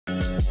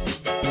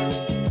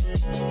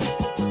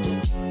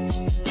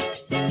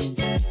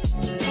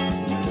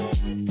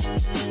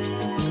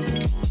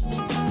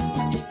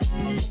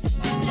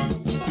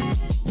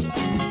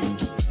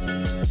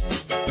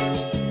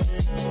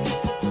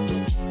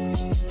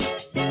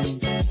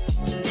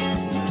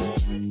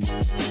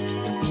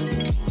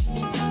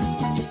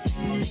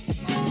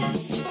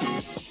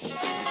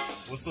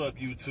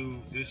YouTube?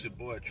 This your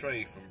boy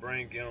Tre from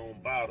Bring Your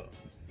Own Bottle.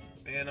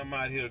 Man, I'm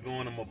out here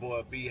going to my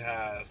boy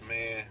Beehives,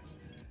 man.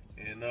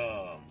 And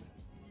I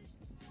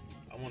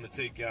want to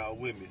take y'all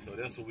with me, so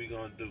that's what we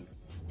gonna do.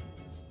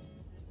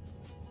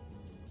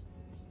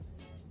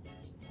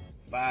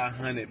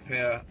 500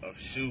 pair of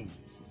shoes.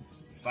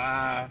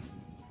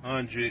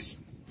 500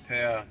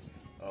 pair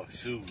of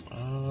shoes.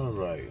 All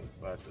right,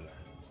 about to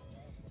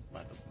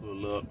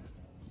pull up,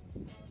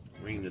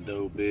 ring the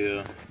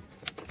doorbell.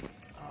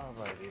 All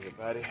right,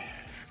 everybody,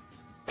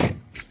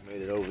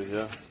 made it over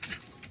here.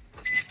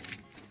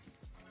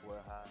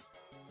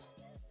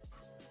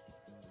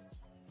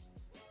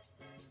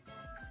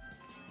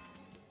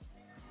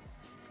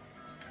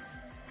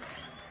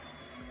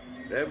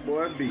 That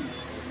boy B.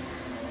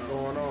 What's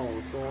going on?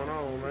 What's going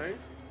on, man?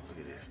 Look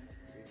at this.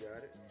 You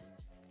got it?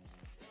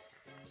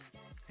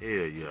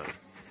 Hell yeah.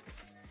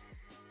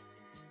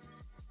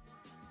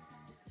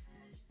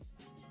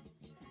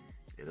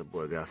 Yeah, that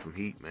boy got some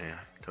heat, man.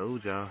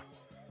 Told y'all.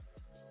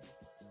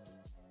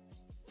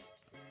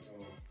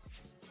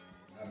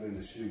 I've been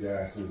a shoe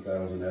guy since I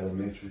was in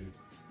elementary.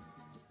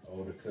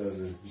 Older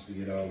cousin used to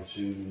get all the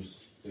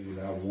shoes, things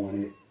I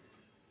wanted.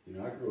 You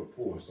know, I grew up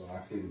poor, so I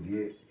couldn't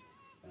get.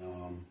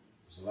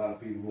 There's a lot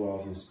of people who I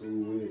was in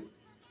school with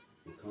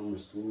would come to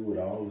school with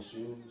all the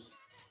shoes.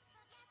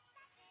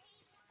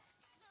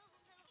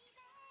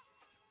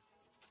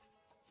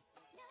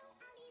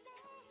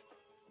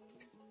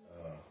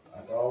 I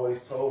always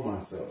told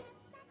myself,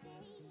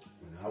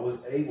 when I was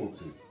able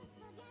to,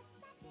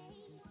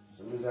 as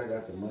soon as I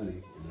got the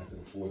money and I could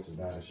afford to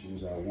buy the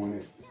shoes I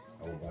wanted,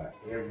 I would buy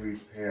every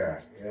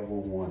pair I ever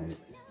wanted,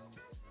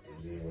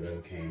 and then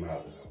whatever came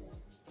out that I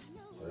wanted.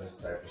 So that's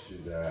the type of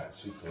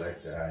shoe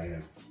collector I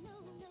am.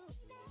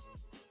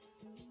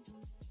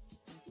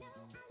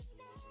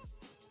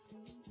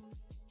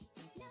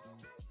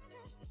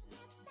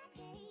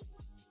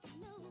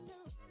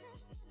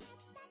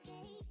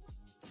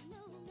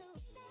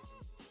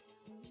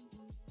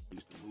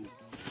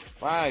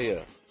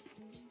 Fire.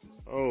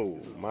 Oh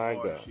my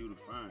God. Shoe to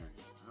find.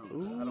 I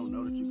don't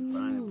know that you can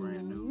find it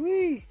brand new.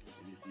 Wee.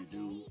 And if you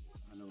do,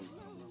 I don't know what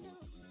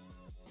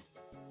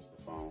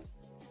the phone.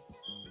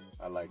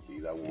 I like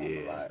these. I want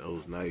them a lot.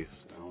 Those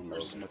nice. I don't know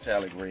some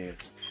metallic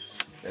reds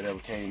that ever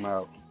came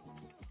out.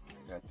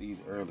 Got these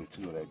early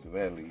too, that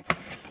Cavalli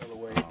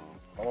colorway.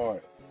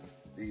 Hard.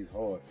 These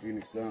hard.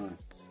 Phoenix Suns.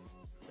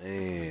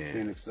 Man.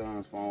 Phoenix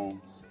Suns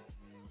foams.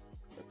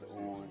 Got the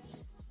orange.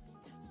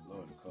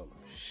 Love the color.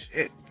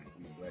 Shit.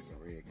 I'm a black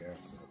and red guy,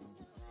 so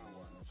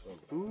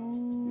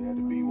you had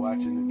to be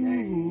watching the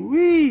game.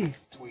 Wee.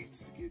 Tweets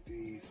to get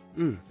these. I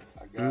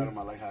got them.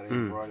 I like how they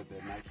embroidered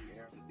that Nike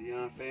Air. The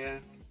Deion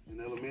fan in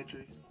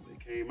elementary, they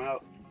came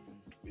out.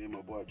 Me and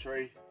my boy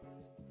Tre.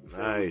 We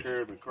sat on the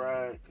curb and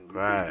cried because we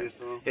couldn't get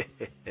some.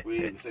 We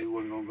didn't say we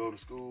wasn't gonna go to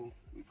school.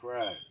 We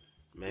cried.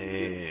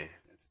 Man.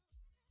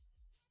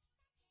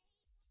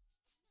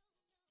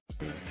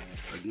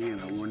 Again,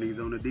 I wore these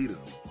on Adidas.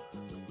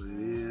 So put it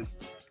in.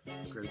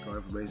 Credit card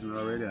information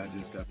already. I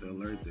just got the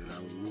alert that I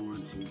was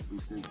worn. Shoes be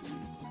sent to me.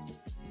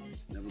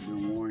 Never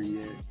been worn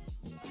yet.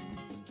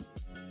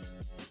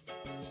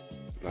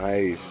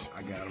 Nice.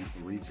 I got them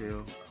for retail.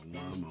 I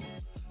won them on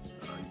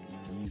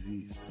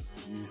Easy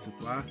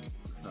Supply.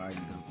 That's how I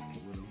ended up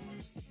with them.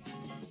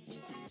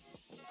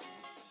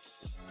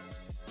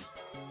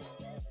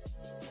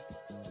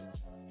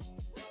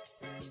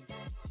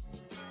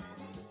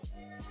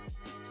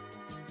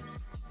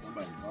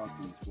 Somebody bought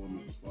these for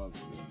me for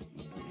Father's Day.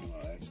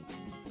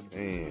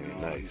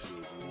 Man, nice.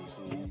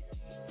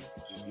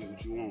 Just get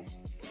what you want.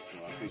 So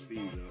I picked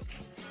these up.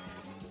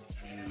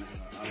 And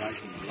I like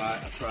them a lot.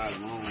 I tried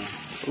them on.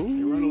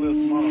 They run a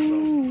little small, so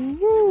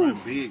they run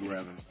big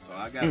rather. So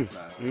I got a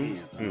size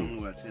 10. I don't know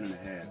about 10 and a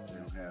half. They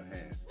don't have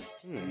half.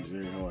 These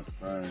very hard to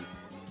find.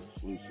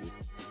 Exclusive.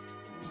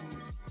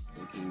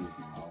 They came with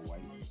all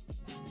white.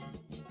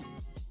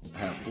 I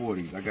have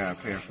 40s. I got a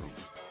pair from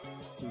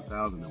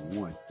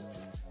 2001.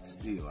 I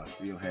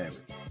still have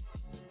it.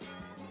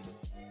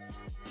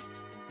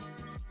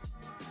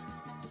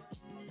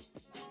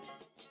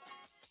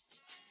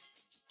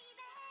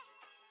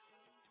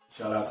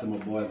 Shout out to my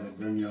boys at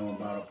Bring Your Own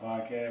Bottle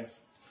podcast.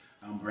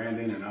 I'm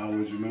Brandon, and I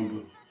always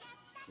remember,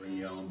 bring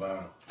your own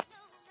bottle.